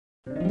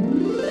And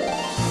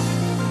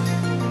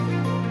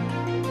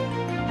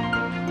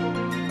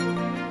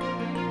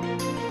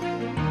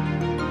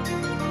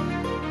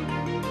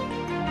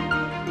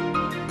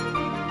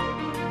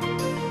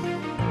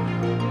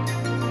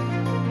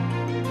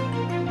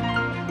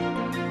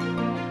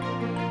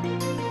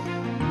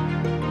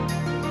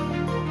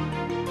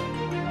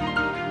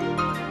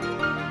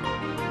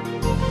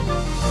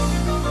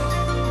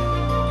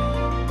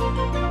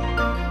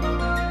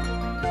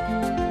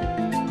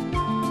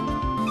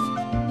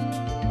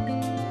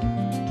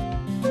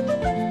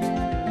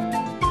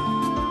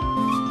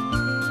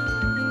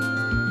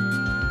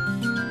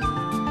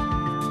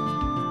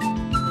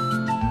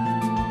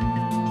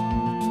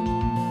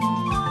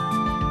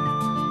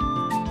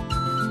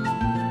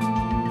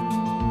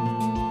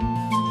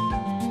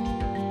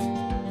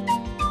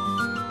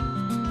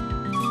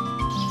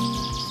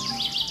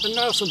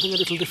now something a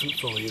little different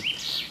for you.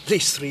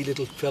 These three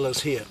little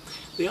fellows here.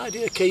 The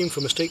idea came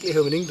from a stately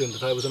home in England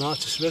that I was an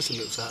artist's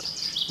residence at,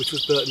 which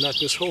was Burton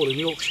Agnes Hall in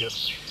Yorkshire.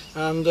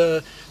 And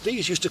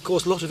these used to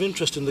cause a lot of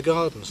interest in the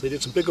gardens. They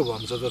did some bigger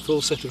ones of a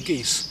full set of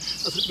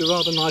geese. I thought it'd be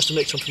rather nice to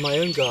make some for my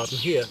own garden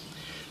here.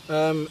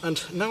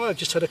 And now I've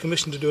just had a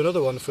commission to do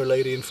another one for a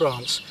lady in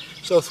France.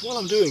 So while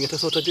I'm doing it, I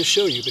thought I'd just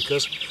show you,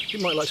 because you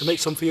might like to make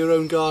some for your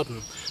own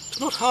garden. It's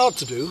not hard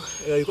to do.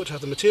 You've got to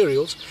have the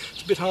materials.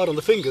 It's a bit hard on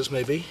the fingers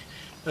maybe.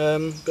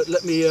 But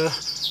let me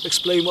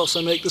explain whilst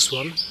I make this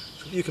one,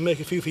 so that you can make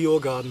a few for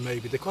your garden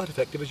maybe. They're quite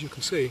effective, as you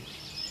can see.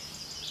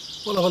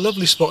 Well, I have a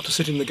lovely spot to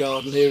sit in the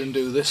garden here and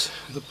do this.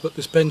 I put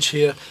this bench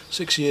here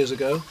 6 years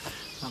ago.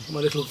 I've got my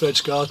little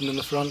veg garden in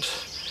the front,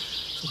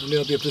 so I know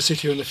I'll be able to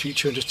sit here in the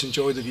future and just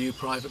enjoy the view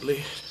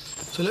privately.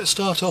 So let's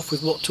start off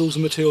with what tools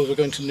and materials we're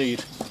going to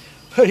need.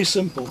 Very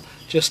simple,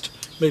 just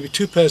maybe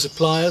 2 pairs of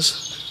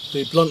pliers,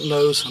 the blunt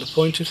nose and a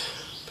pointed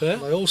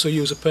pair. I also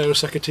use a pair of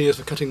secateurs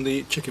for cutting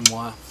the chicken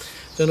wire.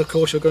 Then of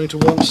course you're going to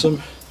want some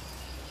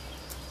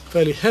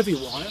fairly heavy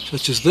wire,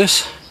 such as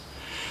this,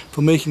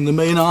 for making the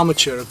main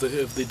armature of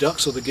the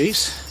ducks or the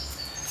geese.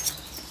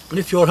 And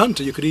if you're a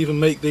hunter, you could even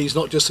make these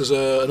not just as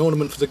an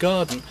ornament for the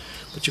garden,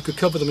 but you could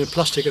cover them in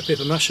plastic or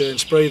paper mache and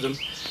spray them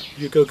if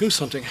you go goose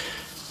hunting.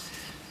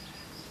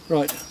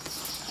 Right.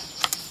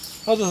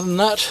 Other than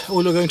that,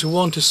 all you're going to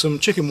want is some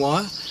chicken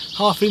wire.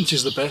 1/2 inch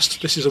is the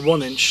best. This is a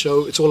 1 inch,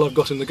 so it's all I've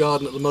got in the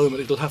garden at the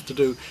moment. It'll have to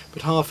do,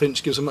 but 1/2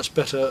 inch gives a much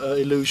better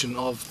illusion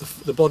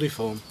of the body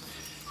form.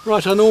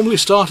 Right, I normally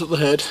start at the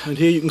head, and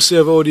here you can see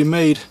I've already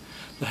made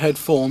the head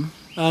form,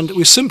 and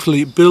we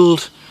simply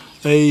build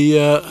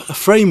a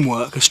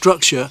framework, a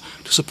structure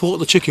to support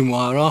the chicken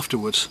wire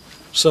afterwards.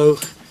 So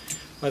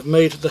I've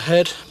made the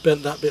head,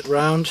 bent that bit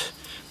round.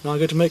 Now I'm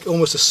going to make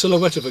almost a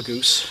silhouette of a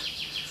goose.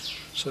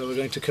 So we're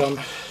going to come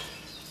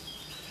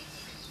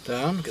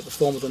down, get the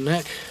form of the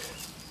neck.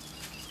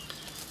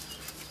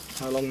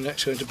 How long the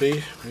neck's going to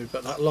be, maybe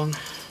about that long.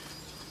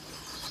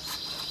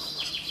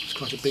 It's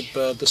quite a big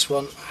bird, this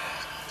one.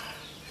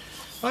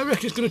 I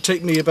reckon it's going to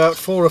take me about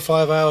 4 or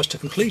 5 hours to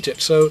complete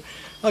it, so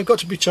I've got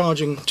to be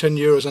charging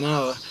 €10 an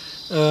hour.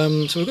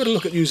 So we've got to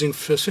look at using,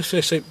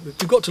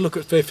 we've got to look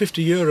at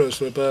 €50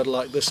 for a bird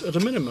like this at a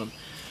minimum.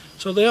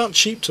 So they aren't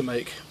cheap to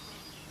make.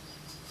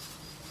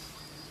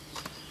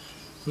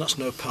 And that's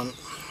no pun.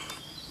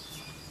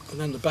 And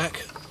then the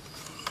back,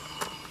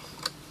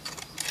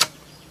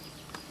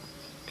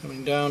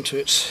 coming down to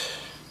its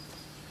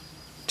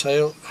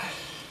tail.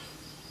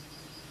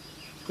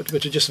 Got to be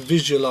able to just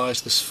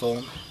visualise this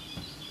form.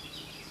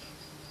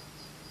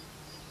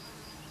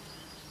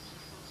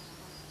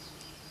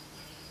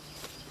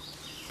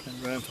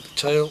 Then round for the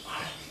tail.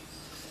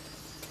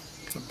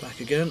 Come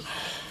back again.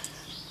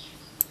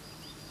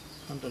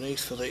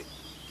 Underneath for the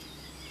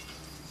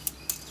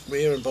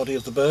rear and body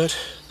of the bird.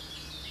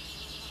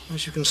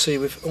 As you can see,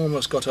 we've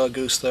almost got our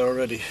goose there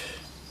already.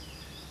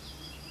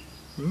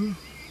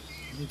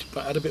 Need to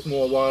add a bit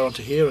more wire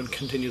onto here and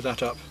continue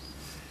that up,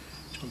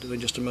 which I'll do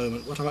in just a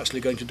moment. What I'm actually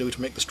going to do to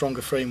make the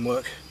stronger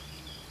framework,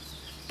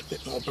 put a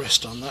bit more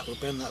breast on that. We'll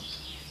bend that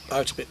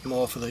out a bit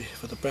more for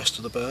the breast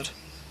of the bird.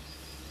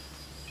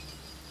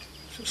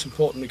 So it's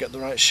important we get the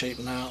right shape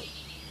now.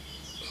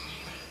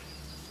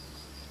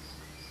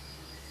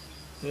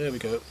 There we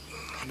go.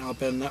 Now I'll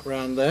bend that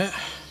round there,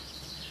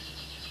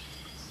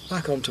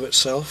 back onto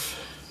itself.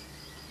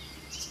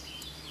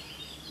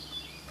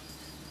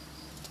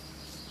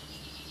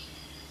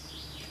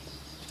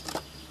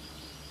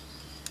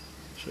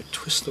 So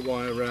twist the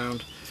wire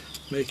around,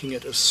 making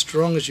it as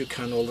strong as you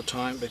can all the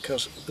time,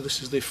 because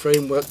this is the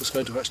framework that's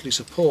going to actually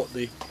support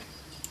the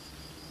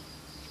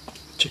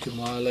chicken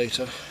wire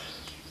later.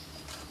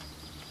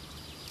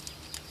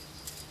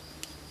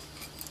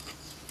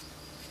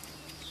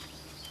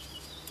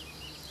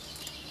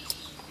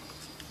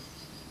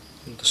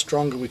 And the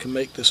stronger we can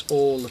make this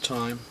all the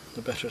time,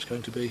 the better it's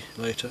going to be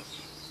later.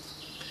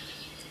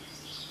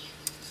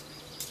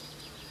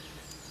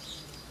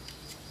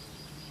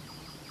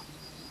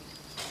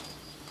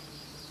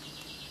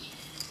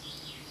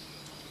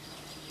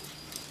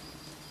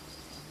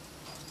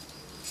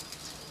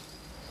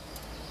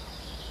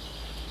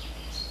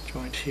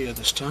 Joint here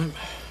this time.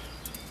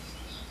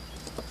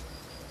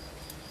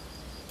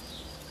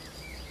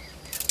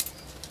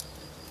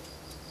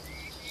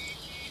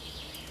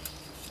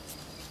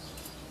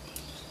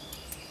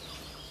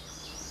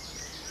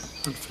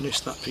 and finish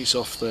that piece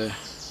off there.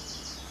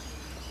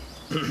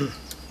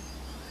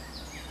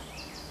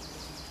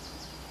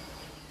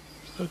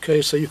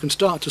 Okay, so you can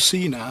start to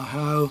see now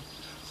how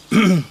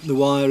the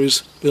wire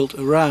is built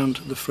around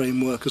the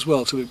framework as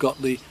well. So we've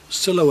got the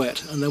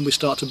silhouette, and then we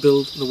start to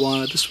build the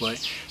wire this way.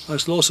 I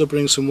shall also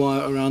bring some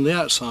wire around the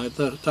outside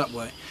that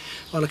way.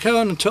 Well,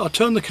 I'll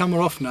turn the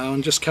camera off now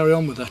and just carry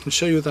on with that and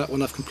show you that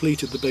when I've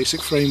completed the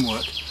basic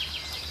framework.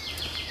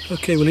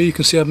 Okay, well here you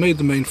can see I've made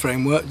the main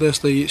framework. There's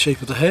the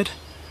shape of the head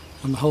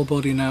and the whole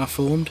body now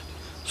formed.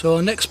 So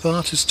our next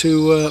part is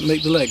to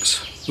make the legs,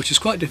 which is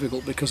quite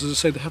difficult because, as I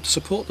say, they have to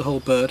support the whole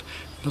bird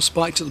and have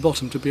spikes at the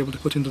bottom to be able to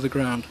put into the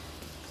ground.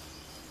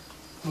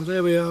 Well,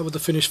 there we are with the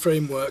finished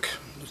framework.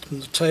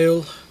 And the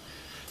tail,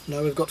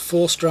 now we've got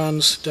 4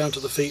 strands down to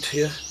the feet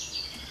here.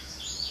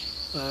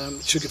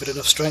 It should give it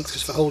enough strength,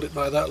 because if I hold it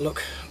by that,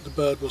 look, the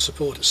bird will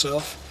support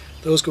itself.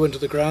 Those go into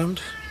the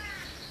ground,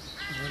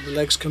 and the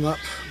legs come up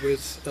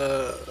with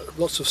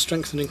lots of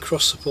strengthening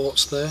cross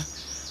supports there,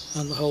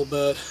 and the whole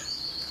bird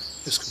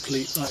is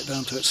complete right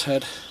down to its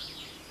head,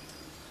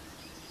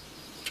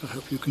 which I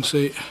hope you can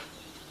see.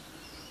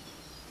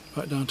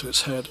 Right down to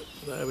its head,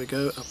 there we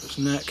go, up its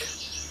neck,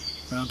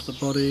 round to the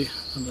body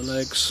and the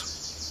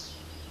legs.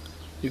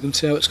 You can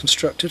see how it's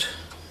constructed.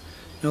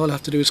 Now all I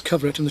have to do is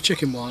cover it in the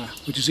chicken wire,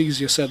 which is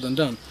easier said than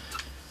done.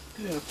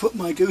 Yeah, I've put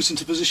my goose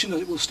into position that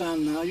it will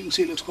stand now. You can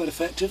see it looks quite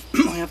effective.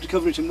 I have to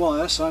cover it in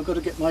wire, so I've got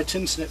to get my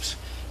tin snips,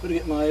 I've got to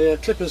get my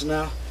clippers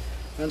now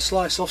and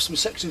slice off some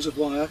sections of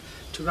wire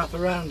to wrap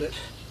around it.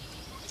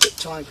 It's a bit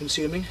time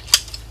consuming,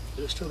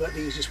 but it's still about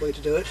the easiest way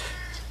to do it.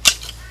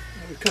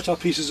 Now we've cut our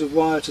pieces of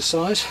wire to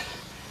size.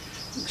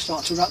 We can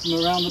start to wrap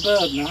them around the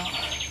bird now.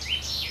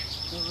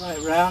 Go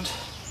right round,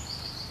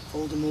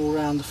 fold them all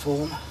around the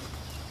form.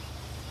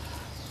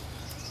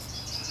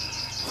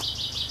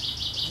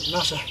 Doesn't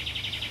matter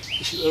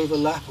if you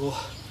overlap or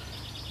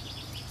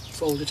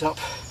fold it up.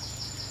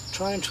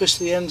 Try and twist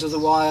the ends of the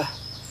wire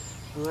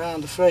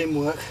around the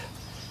framework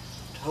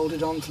to hold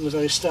it on from the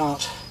very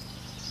start.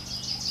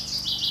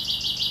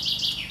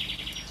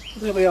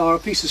 There we are, our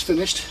piece is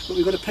finished, but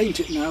we've got to paint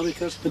it now,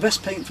 because the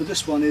best paint for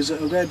this one is a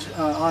red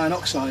iron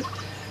oxide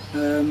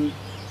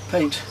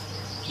paint.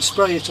 And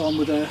spray it on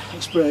with a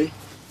spray.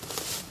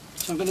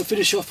 So I'm going to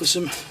finish off with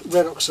some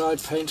red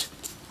oxide paint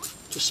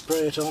to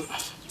spray it on.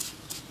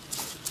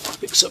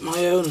 Mix up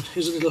my own.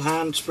 Here's a little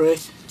hand spray.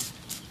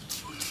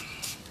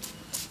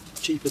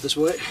 Cheaper this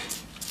way.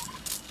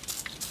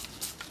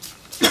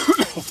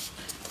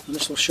 And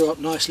this will show up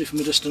nicely from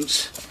a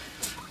distance.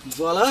 And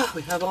voila,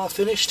 we have our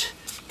finished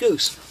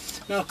goose.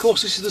 Now of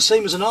course this is the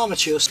same as an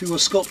armature. If you were a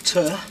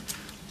sculptor,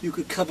 you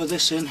could cover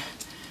this in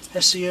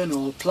hessian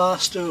or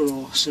plaster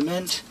or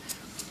cement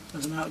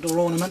as an outdoor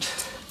ornament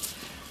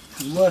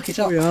and work it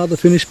up. Here we are, the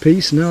finished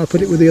piece. Now I'll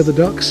put it with the other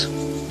ducks.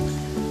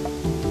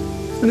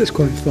 And it's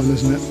quite fun,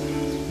 isn't it?